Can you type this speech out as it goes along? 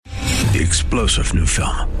The explosive new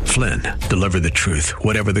film, Flynn, deliver the truth,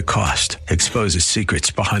 whatever the cost, exposes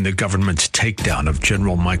secrets behind the government's takedown of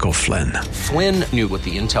General Michael Flynn. Flynn knew what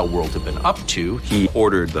the intel world had been up to. He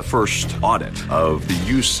ordered the first audit of the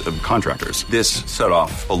use of contractors. This set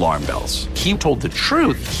off alarm bells. He told the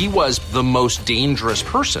truth. He was the most dangerous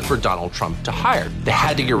person for Donald Trump to hire. They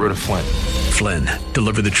had to get rid of Flynn. Flynn,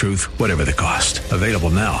 deliver the truth, whatever the cost. Available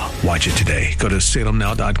now. Watch it today. Go to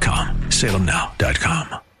salemnow.com.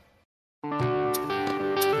 salemnow.com.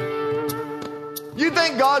 You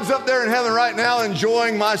think God's up there in heaven right now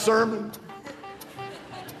enjoying my sermon?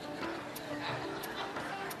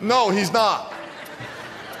 No, he's not.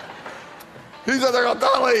 He's up there going,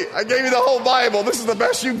 Dolly, I gave you the whole Bible. This is the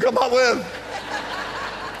best you can come up with.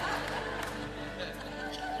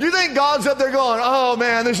 You think God's up there going, oh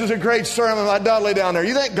man, this is a great sermon by Dudley down there.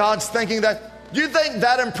 You think God's thinking that? Do you think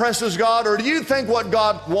that impresses God? Or do you think what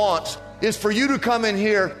God wants is for you to come in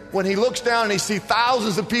here when he looks down and he sees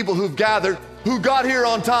thousands of people who've gathered, who got here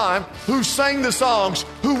on time, who sang the songs,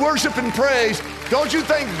 who worship and praise? Don't you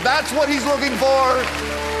think that's what he's looking for?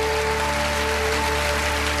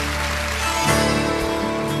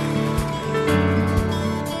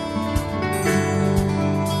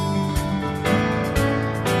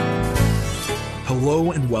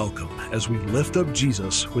 Hello and welcome as we lift up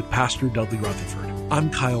Jesus with Pastor Dudley Rutherford. I'm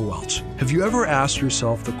Kyle Welch. Have you ever asked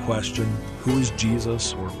yourself the question, who is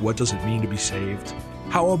Jesus, or what does it mean to be saved?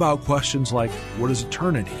 How about questions like, what is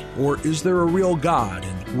eternity? Or is there a real God,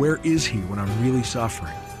 and where is he when I'm really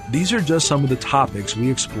suffering? These are just some of the topics we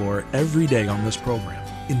explore every day on this program.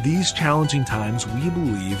 In these challenging times, we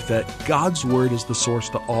believe that God's Word is the source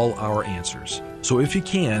to all our answers. So if you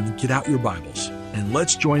can, get out your Bibles, and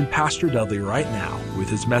let's join Pastor Dudley right now with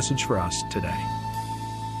his message for us today.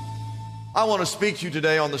 I want to speak to you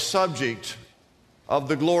today on the subject of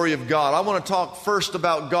the glory of God. I want to talk first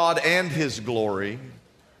about God and his glory.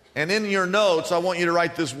 And in your notes, I want you to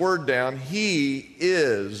write this word down. He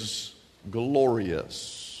is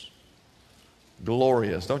glorious.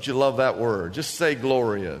 Glorious. Don't you love that word? Just say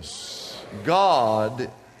glorious. God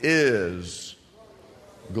is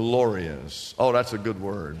glorious. Oh, that's a good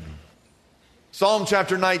word. Psalm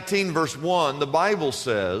chapter 19, verse 1, the Bible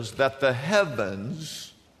says that the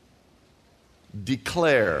heavens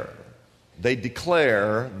declare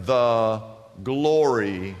the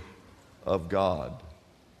glory of God.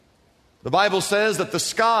 The Bible says that the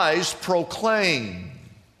skies proclaim.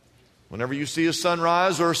 Whenever you see a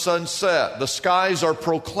sunrise or a sunset, the skies are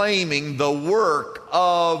proclaiming the work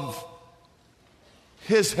of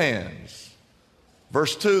his hands.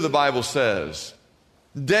 Verse 2, the Bible says,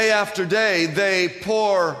 day after day they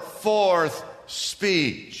pour forth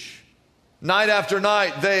speech. Night after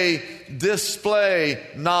night they display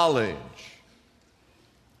knowledge.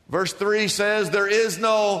 Verse 3 says, there is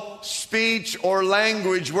no speech or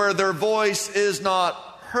language where their voice is not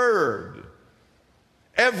heard.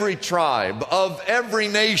 Every tribe of every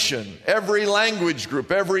nation, every language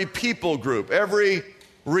group, every people group, every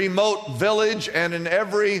remote village, and in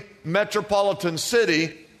every metropolitan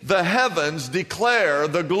city, the heavens declare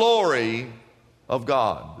the glory of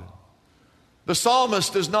God. The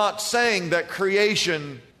psalmist is not saying that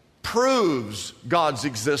creation proves God's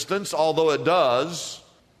existence, although it does.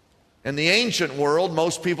 In the ancient world,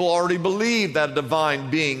 most people already believed that a divine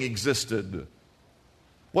being existed.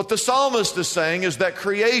 What the psalmist is saying is that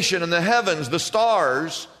creation and the heavens, the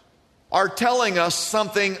stars, are telling us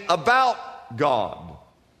something about God.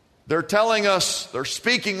 They're telling us, they're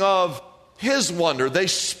speaking of his wonder. They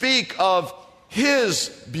speak of his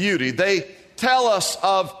beauty. They tell us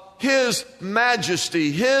of his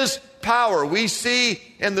majesty, his power. We see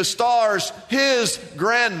in the stars his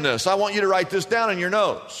grandness. I want you to write this down in your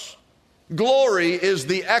notes. Glory is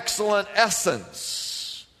the excellent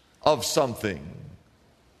essence of something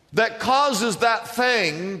that causes that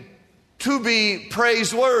thing to be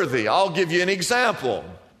praiseworthy. I'll give you an example.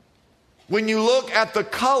 When you look at the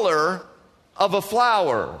color of a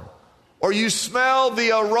flower, or you smell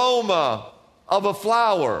the aroma of a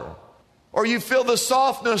flower, or you feel the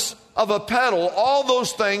softness of a petal, all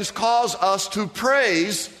those things cause us to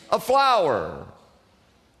praise a flower.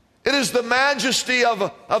 It is the majesty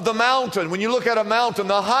of the mountain. When you look at a mountain,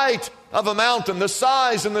 the height of a mountain, the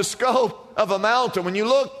size and the scope of a mountain. When you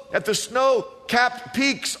look at the snow-capped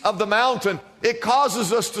peaks of the mountain, it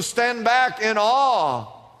causes us to stand back in awe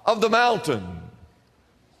of the mountain.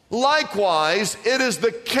 Likewise, it is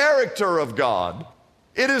the character of God.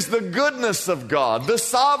 It is the goodness of God, the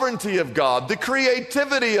sovereignty of God, the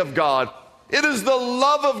creativity of God. It is the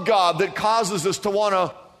love of God that causes us to want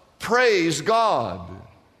to praise God.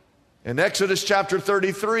 In Exodus chapter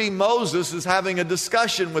 33, Moses is having a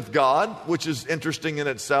discussion with God, which is interesting in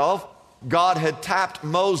itself. God had tapped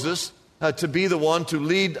Moses to be the one to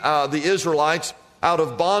lead the Israelites out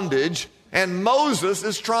of bondage. And Moses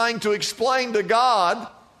is trying to explain to God,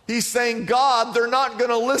 he's saying, God, they're not going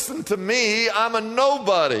to listen to me. I'm a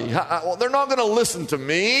nobody. They're not going to listen to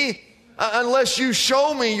me unless you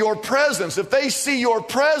show me your presence. If they see your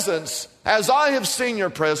presence as I have seen your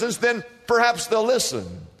presence, then perhaps they'll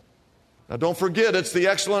listen. Now don't forget, it's the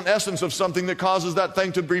excellent essence of something that causes that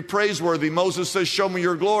thing to be praiseworthy. Moses says, show me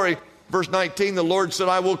your glory. Verse 19, the Lord said,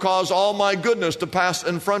 I will cause all my goodness to pass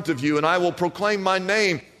in front of you, and I will proclaim my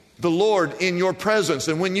name, the Lord, in your presence.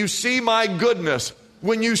 And when you see my goodness,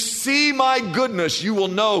 you will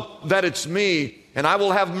know that it's me. And I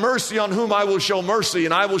will have mercy on whom I will show mercy,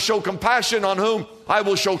 and I will show compassion on whom I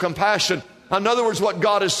will show compassion. In other words, what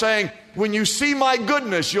God is saying, when you see my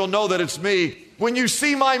goodness, you'll know that it's me. When you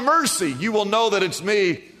see my mercy, you will know that it's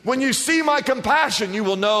me. When you see my compassion, you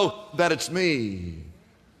will know that it's me.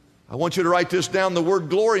 I want you to write this down. The word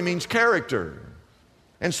glory means character.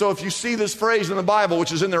 And so if you see this phrase in the Bible,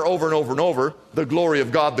 which is in there over and over and over, the glory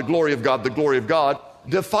of God, the glory of God, the glory of God,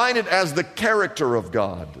 define it as the character of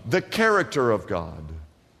God. The character of God.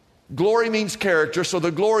 Glory means character, so the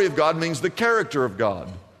glory of God means the character of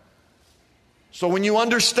God. So when you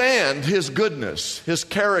understand His goodness, His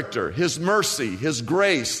character, His mercy, His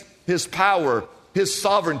grace, His power, His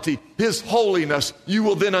sovereignty, His holiness, you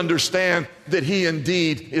will then understand that He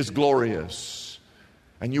indeed is glorious.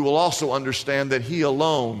 And you will also understand that He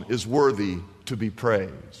alone is worthy to be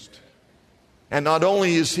praised. And not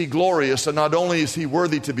only is He glorious, and not only is He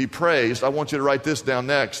worthy to be praised, I want you to write this down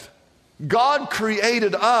next. God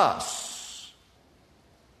created us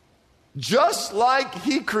just like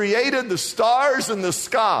He created the stars in the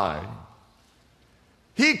sky.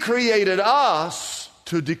 He created us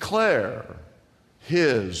to declare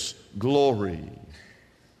His glory.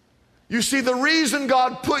 You see, the reason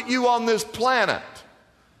God put you on this planet,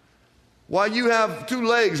 why you have two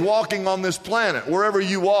legs walking on this planet, wherever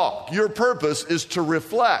you walk, your purpose is to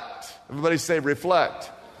reflect. Everybody say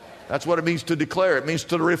reflect. That's what it means to declare. It means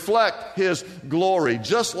to reflect His glory.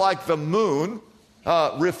 Just like the moon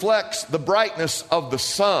reflects the brightness of the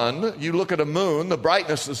sun. You look at a moon, the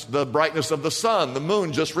brightness is the brightness of the sun. The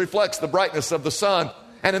moon just reflects the brightness of the sun.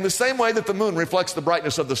 And in the same way that the moon reflects the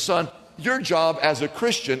brightness of the sun, your job as a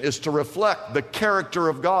Christian is to reflect the character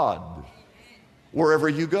of God wherever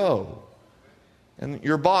you go. In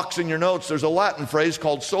your box in your notes, there's a Latin phrase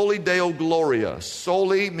called soli Deo Gloria.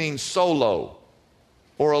 Soli means solo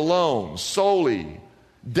or alone. Soli.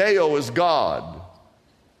 Deo is God.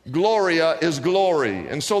 Gloria is glory.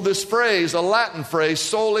 And so this phrase, a Latin phrase,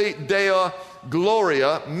 soli Deo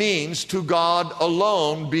Gloria, means to God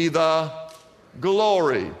alone be the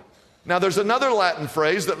glory. Now there's another Latin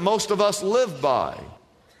phrase that most of us live by.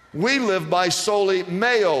 We live by soli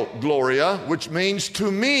meo gloria, which means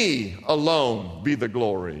to me alone be the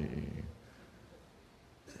glory.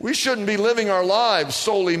 We shouldn't be living our lives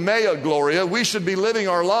soli mea gloria. We should be living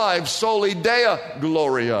our lives soli Deo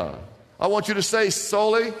Gloria. I want you to say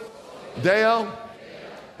soli Deo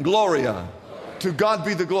Gloria. To God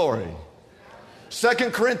be the glory. 2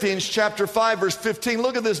 Corinthians chapter 5 verse 15.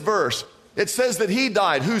 Look at this verse. It says that He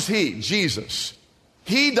died. Who's He? Jesus.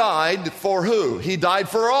 He died for who? He died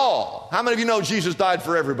for all. How many of you know Jesus died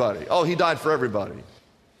for everybody? Oh, He died for everybody.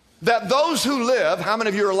 That those who live, how many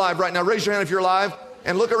of you are alive right now? Raise your hand if you're alive.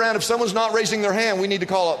 And look around. If someone's not raising their hand, we need to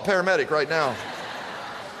call a paramedic right now.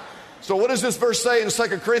 So what does this verse say in 2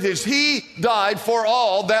 Corinthians? He died for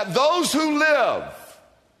all, that those who live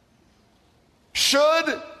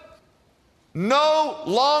should no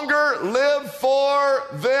longer live for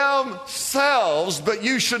themselves, but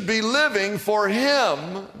you should be living for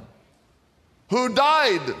Him who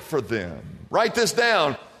died for them. Write this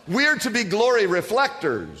down. We're to be glory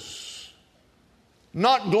reflectors,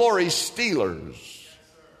 not glory stealers.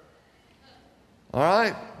 All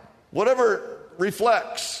right? Whatever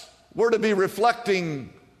reflects, we're to be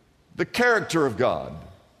reflecting the character of God,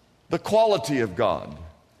 the quality of God.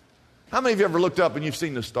 How many of you ever looked up and you've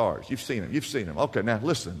seen the stars? You've seen them. You've seen them. Okay, now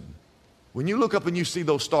listen. When you look up and you see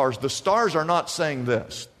those stars, the stars are not saying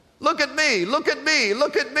this. Look at me, look at me,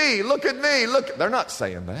 look at me, look at me, look. They're not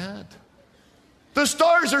saying that. The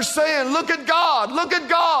stars are saying, look at God, look at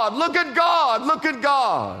God, look at God, look at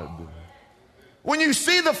God. When you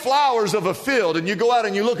see the flowers of a field and you go out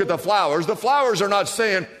and you look at the flowers are not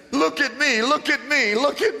saying, look at me, look at me,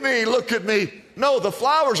 look at me, look at me. No, the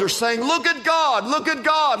flowers are saying, look at God, look at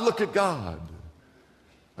God, look at God.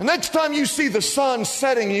 The next time you see the sun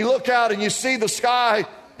setting, you look out and you see the sky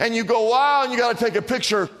and you go, wow, and you got to take a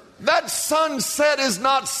picture. That sunset is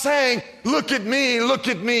not saying, look at me, look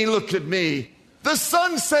at me, look at me. The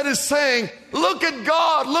sunset is saying, look at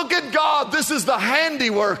God, look at God. This is the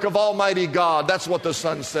handiwork of Almighty God. That's what the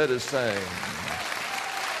sunset is saying.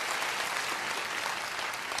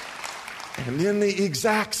 And in the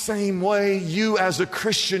exact same way, you as a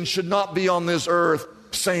Christian should not be on this earth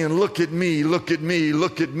saying, look at me, look at me,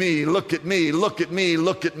 look at me, look at me, look at me,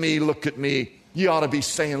 look at me, look at me. You ought to be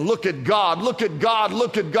saying, look at God, look at God,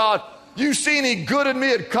 look at God. You see any good in me,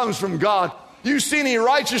 it comes from God. You see any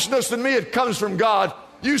righteousness in me, it comes from God.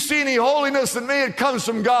 You see any holiness in me, it comes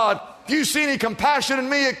from God. If you see any compassion in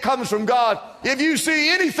me, it comes from God. If you see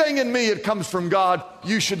anything in me, it comes from God.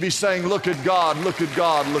 You should be saying, look at God, look at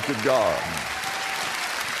God, look at God.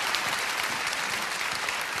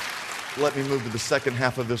 Let me move to the second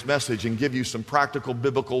half of this message and give you some practical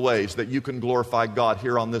biblical ways that you can glorify God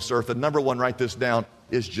here on this earth. And number one, write this down,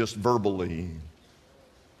 is just verbally,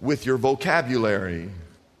 with your vocabulary,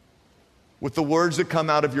 with the words that come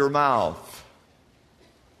out of your mouth.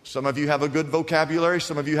 Some of you have a good vocabulary,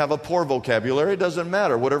 some of you have a poor vocabulary. It doesn't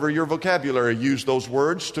matter. Whatever your vocabulary, use those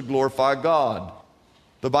words to glorify God.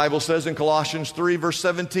 The Bible says in Colossians 3, verse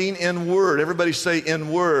 17, in word. Everybody say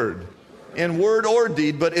in word. In word or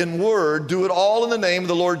deed, but in word, do it all in the name of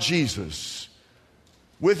the Lord Jesus.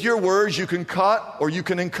 With your words, you can cut or you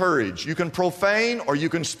can encourage. You can profane or you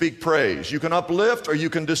can speak praise. You can uplift or you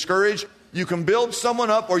can discourage. You can build someone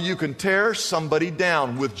up or you can tear somebody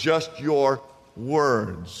down with just your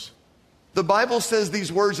words. The Bible says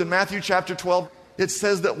these words in Matthew chapter 12. It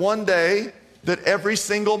says that one day that every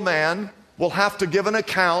single man will have to give an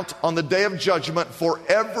account on the day of judgment for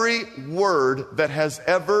every word that has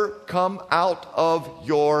ever come out of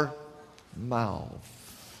your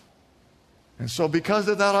mouth. And so because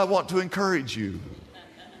of that, I want to encourage you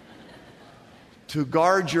to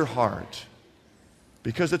guard your heart,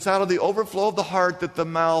 because it's out of the overflow of the heart that the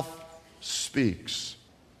mouth speaks.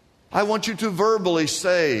 I want you to verbally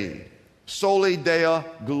say, Soli Deo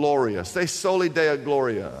Gloria. Say Soli Deo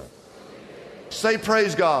Gloria. Say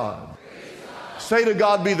praise God. Say to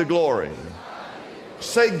God be the glory.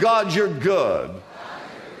 Say God you're good.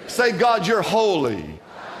 Say God you're holy.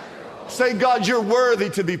 Say God you're worthy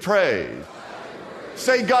to be praised.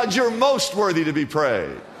 Say God you're most worthy to be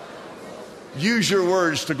praised. Use your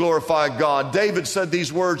words to glorify God. David said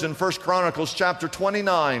these words in 1 Chronicles chapter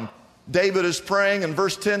 29. David is praying, and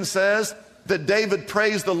verse 10 says that David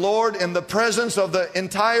praised the Lord in the presence of the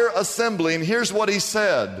entire assembly. And here's what he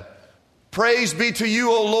said. Praise be to you,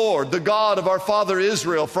 O Lord, the God of our father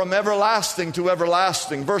Israel, from everlasting to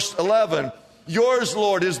everlasting. Verse 11, yours,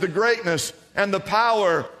 Lord, is the greatness and the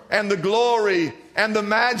power and the glory and the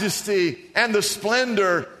majesty and the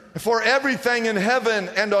splendor. For everything in heaven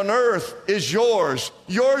and on earth is yours.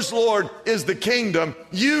 Yours, Lord, is the kingdom.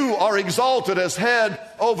 You are exalted as head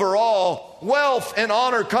over all. Wealth and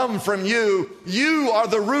honor come from you. You are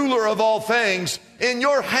the ruler of all things. In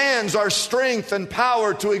your hands are strength and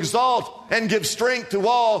power to exalt and give strength to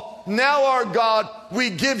all. Now, our God, we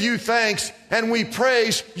give you thanks and we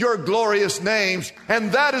praise your glorious names.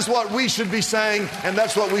 And that is what we should be saying, and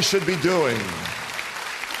that's what we should be doing.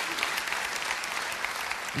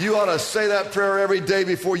 You ought to say that prayer every day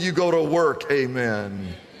before you go to work.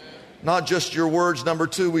 Amen. Not just your words. Number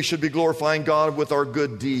two, we should be glorifying God with our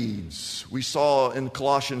good deeds. We saw in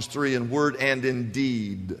Colossians 3, in word and in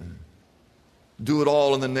deed. Do it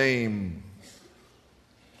all in the name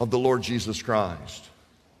of the Lord Jesus Christ.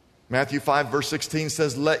 Matthew 5, verse 16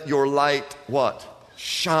 says, let your light, what?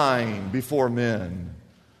 Shine before men,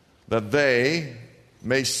 that they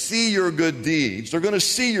may see your good deeds. They're going to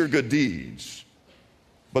see your good deeds.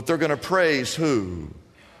 But they're going to praise who?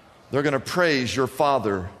 They're going to praise your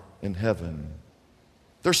Father in heaven.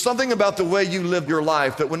 There's something about the way you live your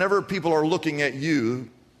life that whenever people are looking at you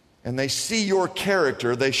and they see your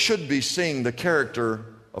character, they should be seeing the character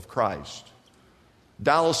of Christ.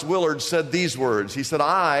 Dallas Willard said these words. He said,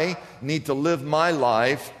 I need to live my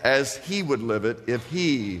life as he would live it if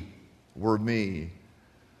he were me.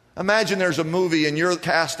 Imagine there's a movie and you're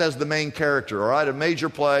cast as the main character, all right? A major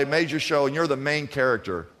play, major show, and you're the main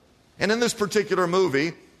character. And in this particular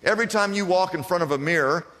movie, every time you walk in front of a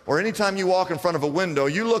mirror or anytime you walk in front of a window,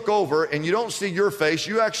 you look over and you don't see your face,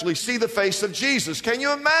 you actually see the face of Jesus. Can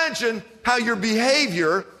you imagine how your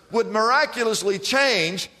behavior would miraculously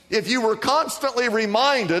change if you were constantly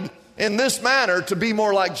reminded in this manner to be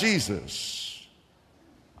more like Jesus?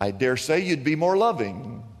 I dare say you'd be more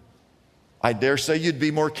loving. I dare say you'd be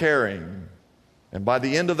more caring. And by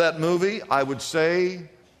the end of that movie, I would say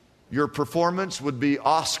your performance would be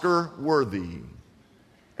Oscar worthy.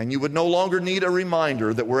 And you would no longer need a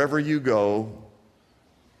reminder that wherever you go,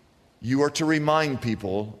 you are to remind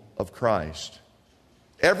people of Christ.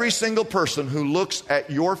 Every single person who looks at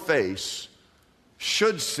your face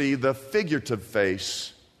should see the figurative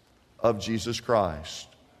face of Jesus Christ.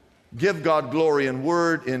 Give God glory in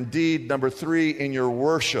word, in deed. Number 3, in your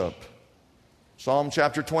worship. Psalm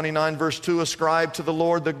chapter 29, verse 2, ascribe to the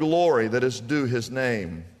Lord the glory that is due His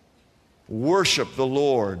name. Worship the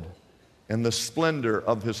Lord in the splendor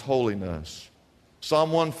of His holiness.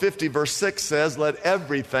 Psalm 150, verse 6 says, let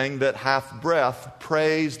everything that hath breath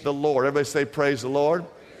praise the Lord. Everybody say, praise the Lord.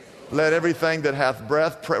 Let everything that hath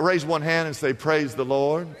breath, raise one hand and say, praise the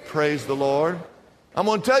Lord. Praise the Lord. I'm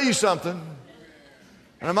going to tell you something,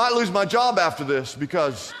 and I might lose my job after this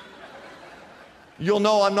because you'll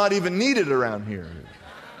know I'm not even needed around here.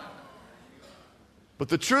 But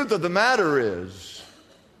the truth of the matter is,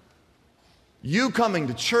 you coming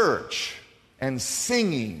to church and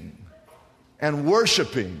singing and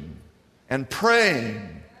worshiping and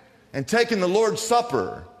praying and taking the Lord's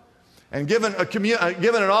Supper and giving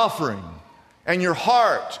an offering and your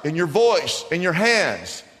heart and your voice and your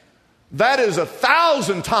hands, that is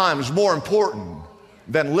 1,000 times more important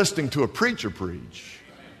than listening to a preacher preach.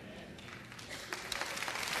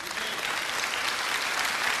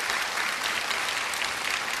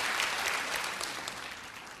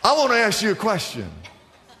 I want to ask you a question.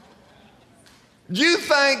 Do you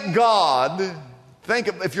think God,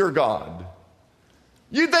 if you're God,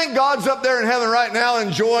 you think God's up there in heaven right now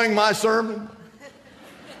enjoying my sermon?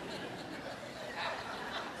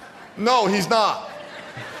 No, He's not.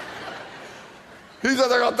 He's up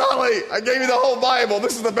there going, Dolly, I gave you the whole Bible.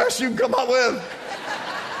 This is the best you can come up with.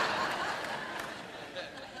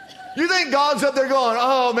 You think God's up there going,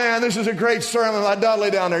 oh man, this is a great sermon by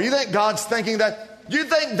Dudley down there. You think God's thinking that? Do you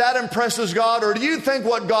think that impresses God? Or do you think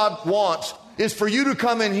what God wants is for you to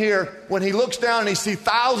come in here when He looks down and He sees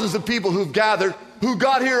thousands of people who've gathered, who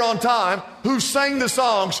got here on time, who sang the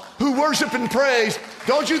songs, who worship and praise?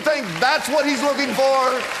 Don't you think that's what He's looking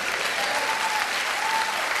for?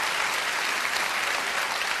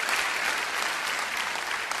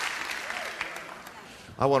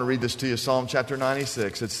 I want to read this to you. Psalm chapter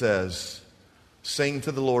 96. It says, sing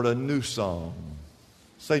to the Lord a new song.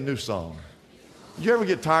 Say new song. Do you ever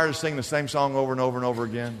get tired of singing the same song over and over and over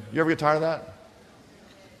again? You ever get tired of that?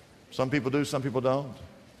 Some people do, some people don't.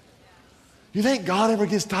 You think God ever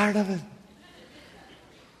gets tired of it?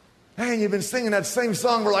 Man, you've been singing that same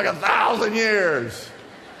song for like 1,000 years.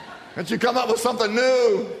 Can't you come up with something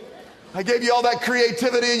new? I gave you all that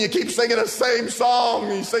creativity and you keep singing the same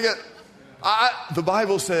song. You sing it. The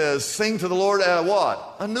Bible says, sing to the Lord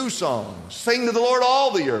what? A new song. Sing to the Lord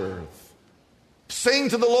all the earth. Sing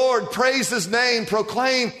to the Lord, praise His name,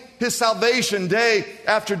 proclaim His salvation day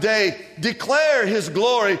after day. Declare His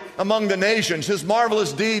glory among the nations, His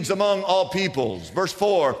marvelous deeds among all peoples. Verse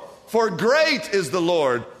 4, for great is the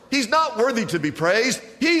Lord. He's not worthy to be praised.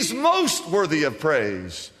 He's most worthy of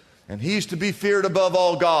praise. And He's to be feared above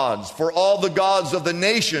all gods. For all the gods of the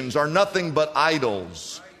nations are nothing but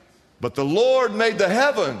idols. But the Lord made the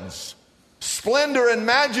heavens. Splendor and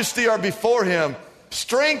majesty are before Him.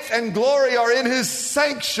 Strength and glory are in His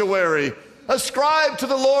sanctuary. Ascribe to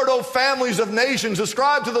the Lord, O families of nations.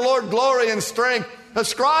 Ascribe to the Lord glory and strength.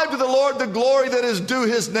 Ascribe to the Lord the glory that is due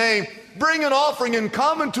His name. Bring an offering and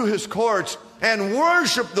come into His courts and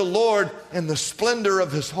worship the Lord in the splendor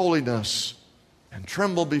of His holiness. And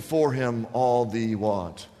tremble before Him all the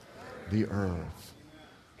what? The earth.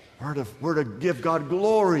 We're to give God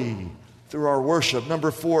glory through our worship.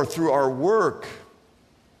 Number 4, through our work.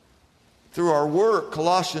 Through our work,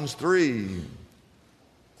 Colossians 3.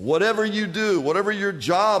 Whatever you do, whatever your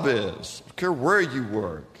job is, I don't care where you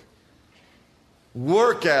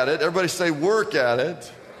work at it. Everybody say work at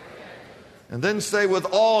it. And then say with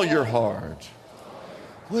all your heart.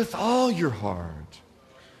 With all your heart.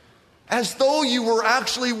 As though you were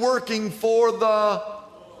actually working for the...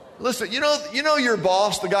 Listen, you know your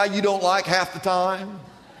boss, the guy you don't like half the time?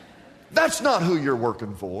 That's not who you're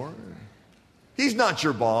working for. He's not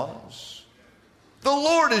your boss. The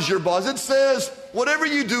Lord is your boss. It says, whatever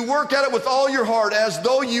you do, work at it with all your heart as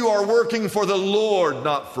though you are working for the Lord,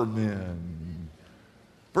 not for men.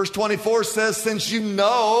 Verse 24 says, since you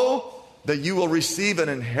know that you will receive an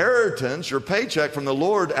inheritance, your paycheck from the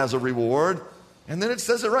Lord as a reward. And then it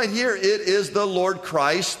says it right here, it is the Lord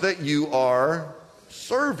Christ that you are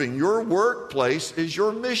serving. Your workplace is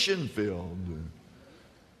your mission field.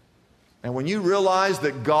 And when you realize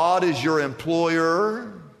that God is your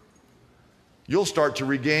employer, you'll start to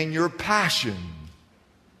regain your passion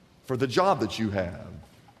for the job that you have.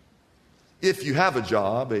 If you have a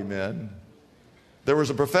job, amen. There was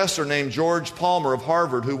a professor named George Palmer of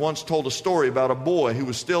Harvard who once told a story about a boy who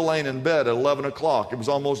was still laying in bed at 11 o'clock. It was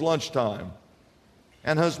almost lunchtime.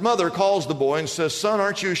 And his mother calls the boy and says, "Son,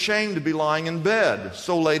 aren't you ashamed to be lying in bed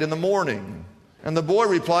so late in the morning?" And the boy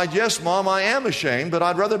replied, "Yes, Mom, I am ashamed, but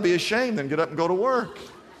I'd rather be ashamed than get up and go to work."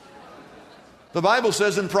 The Bible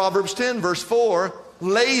says in Proverbs 10, verse 4,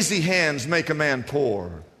 "Lazy hands make a man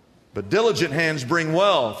poor, but diligent hands bring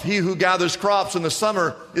wealth. He who gathers crops in the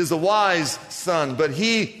summer is a wise son, but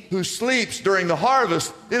he who sleeps during the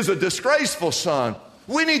harvest is a disgraceful son."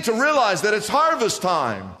 We need to realize that it's harvest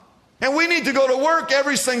time. And we need to go to work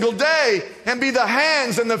every single day and be the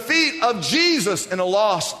hands and the feet of Jesus in a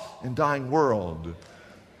lost and dying world.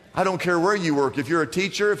 I don't care where you work. If you're a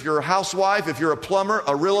teacher, if you're a housewife, if you're a plumber,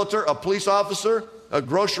 a realtor, a police officer, a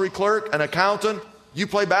grocery clerk, an accountant, you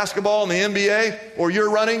play basketball in the NBA, or you're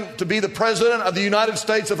running to be the president of the United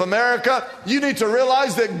States of America, you need to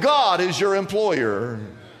realize that God is your employer.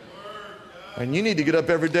 And you need to get up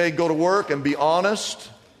every day, go to work, and be honest,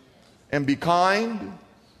 and be kind,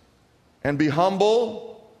 and be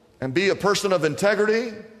humble, and be a person of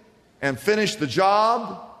integrity, and finish the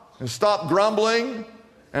job, and stop grumbling,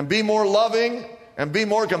 and be more loving, and be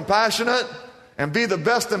more compassionate, and be the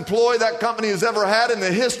best employee that company has ever had in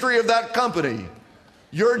the history of that company.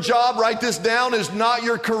 Your job, write this down, is not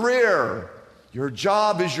your career. Your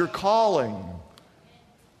job is your calling.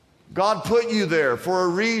 God put you there for a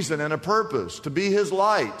reason and a purpose, to be His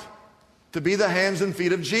light, to be the hands and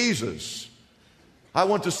feet of Jesus. I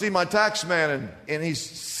went to see my tax man, and he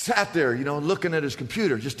sat there, looking at his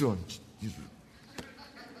computer, just doing.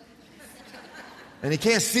 And he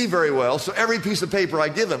can't see very well, so every piece of paper I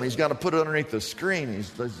give him, he's got to put it underneath the screen. He's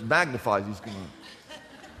magnified. He's going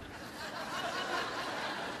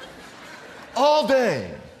all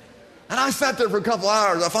day. And I sat there for a couple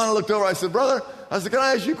hours. I finally looked over. I said, "Brother," I said, "can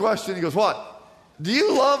I ask you a question?" He goes, "What?" "Do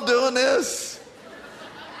you love doing this?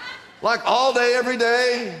 Like all day, every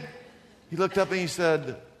day?" He looked up and he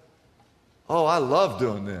said, "Oh, I love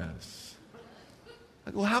doing this."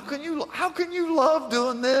 I go, how can you love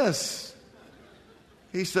doing this?"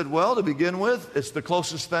 He said, "Well, to begin with, it's the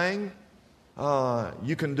closest thing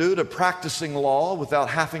you can do to practicing law without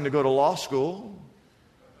having to go to law school.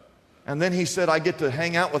 And then he said, I get to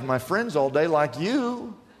hang out with my friends all day like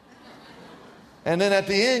you. And then at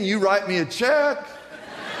the end, you write me a check."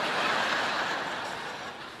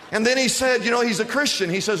 And then he said, he's a Christian.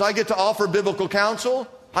 He says, "I get to offer biblical counsel.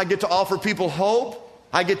 I get to offer people hope.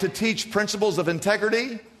 I get to teach principles of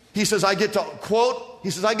integrity." He says, I get to quote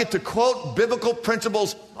biblical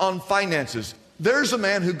principles on finances. There's a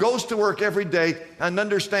man who goes to work every day and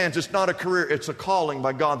understands it's not a career, it's a calling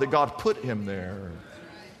by God, that God put him there.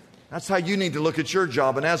 That's how you need to look at your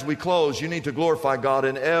job. And as we close, you need to glorify God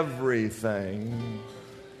in everything.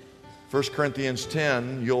 1 Corinthians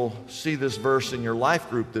 10, you'll see this verse in your life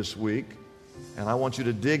group this week. And I want you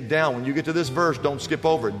to dig down. When you get to this verse, don't skip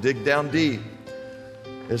over it. Dig down deep.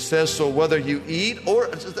 It says, so whether you eat or,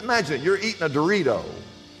 just imagine it, you're eating a Dorito.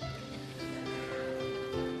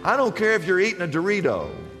 I don't care if you're eating a Dorito.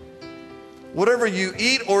 Whatever you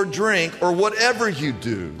eat or drink or whatever you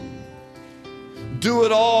do, do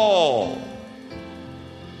it all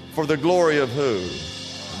for the glory of who?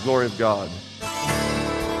 The glory of God.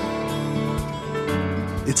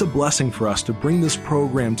 It's a blessing for us to bring this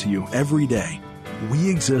program to you every day. We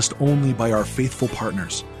exist only by our faithful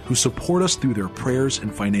partners who support us through their prayers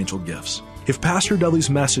and financial gifts. If Pastor Dudley's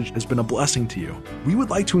message has been a blessing to you, we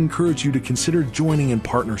would like to encourage you to consider joining in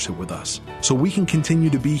partnership with us so we can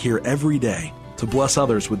continue to be here every day to bless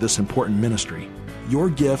others with this important ministry. Your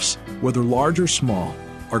gifts, whether large or small,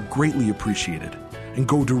 are greatly appreciated and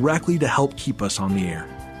go directly to help keep us on the air.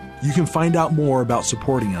 You can find out more about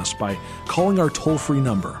supporting us by calling our toll-free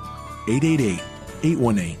number,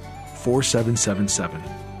 888-818-4777.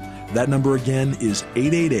 That number again is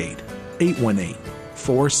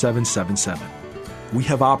 888-818-4777. We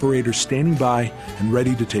have operators standing by and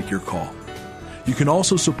ready to take your call. You can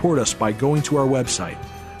also support us by going to our website,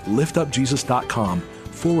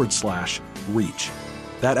 liftupjesus.com/reach.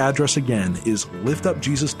 That address again is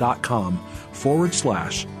liftupjesus.com/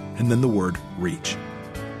 and then the word reach.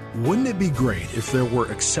 Wouldn't it be great if there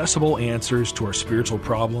were accessible answers to our spiritual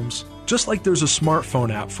problems? Just like there's a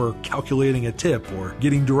smartphone app for calculating a tip or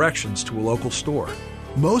getting directions to a local store.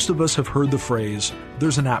 Most of us have heard the phrase,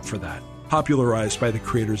 "there's an app for that," popularized by the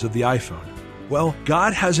creators of the iPhone. Well,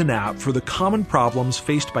 God has an app for the common problems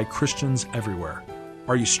faced by Christians everywhere.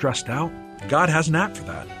 Are you stressed out? God has an app for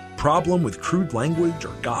that. Problem with crude language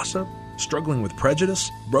or gossip? Struggling with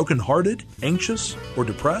prejudice? Brokenhearted? Anxious? Or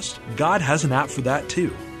depressed? God has an app for that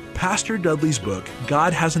too. Pastor Dudley's book,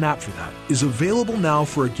 God Has an App for That, is available now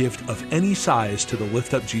for a gift of any size to the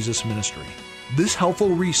Lift Up Jesus ministry. This helpful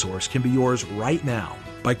resource can be yours right now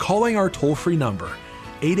by calling our toll-free number,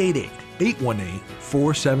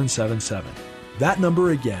 888-818-4777. That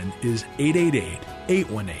number again is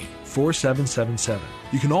 888-818-4777.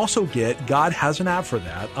 You can also get God Has an App for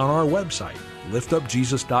That on our website,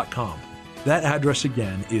 liftupjesus.com. That address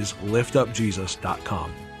again is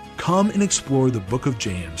liftupjesus.com. Come and explore the book of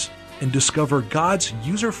James and discover God's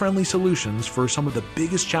user-friendly solutions for some of the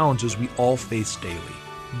biggest challenges we all face daily.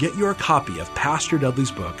 Get your copy of Pastor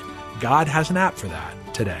Dudley's book, God Has an App for That,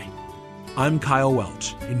 today. I'm Kyle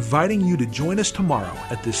Welch, inviting you to join us tomorrow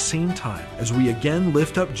at this same time as we again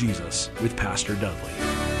lift up Jesus with Pastor Dudley.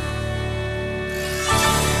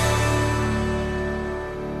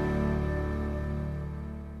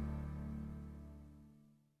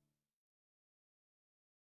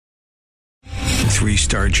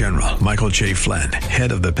 Three-star General Michael J. Flynn,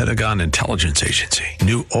 head of the Pentagon Intelligence Agency,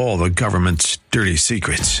 knew all the government's dirty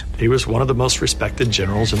secrets. He was one of the most respected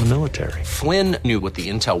generals in the military. Flynn knew what the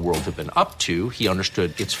intel world had been up to. He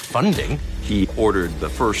understood its funding. He ordered the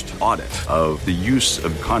first audit of the use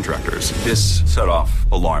of contractors. This set off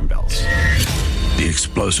alarm bells. The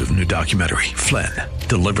explosive new documentary, Flynn,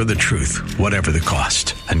 Deliver the Truth, Whatever the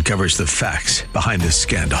Cost, uncovers the facts behind this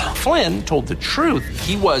scandal. Flynn told the truth.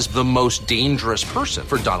 He was the most dangerous person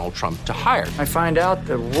for Donald Trump to hire. I find out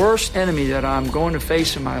the worst enemy that I'm going to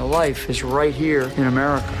face in my life is right here in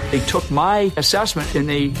America. They took my assessment and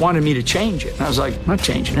they wanted me to change it. And I was like, I'm not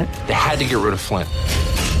changing it. They had to get rid of Flynn.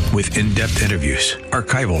 With in-depth interviews,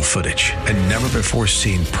 archival footage, and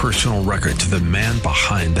never-before-seen personal records of the man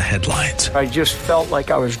behind the headlines. I just felt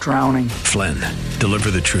like I was drowning. Flynn,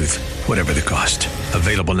 Deliver the Truth, Whatever the Cost.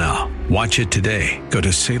 Available now. Watch it today. Go to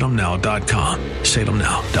salemnow.com.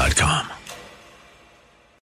 salemnow.com.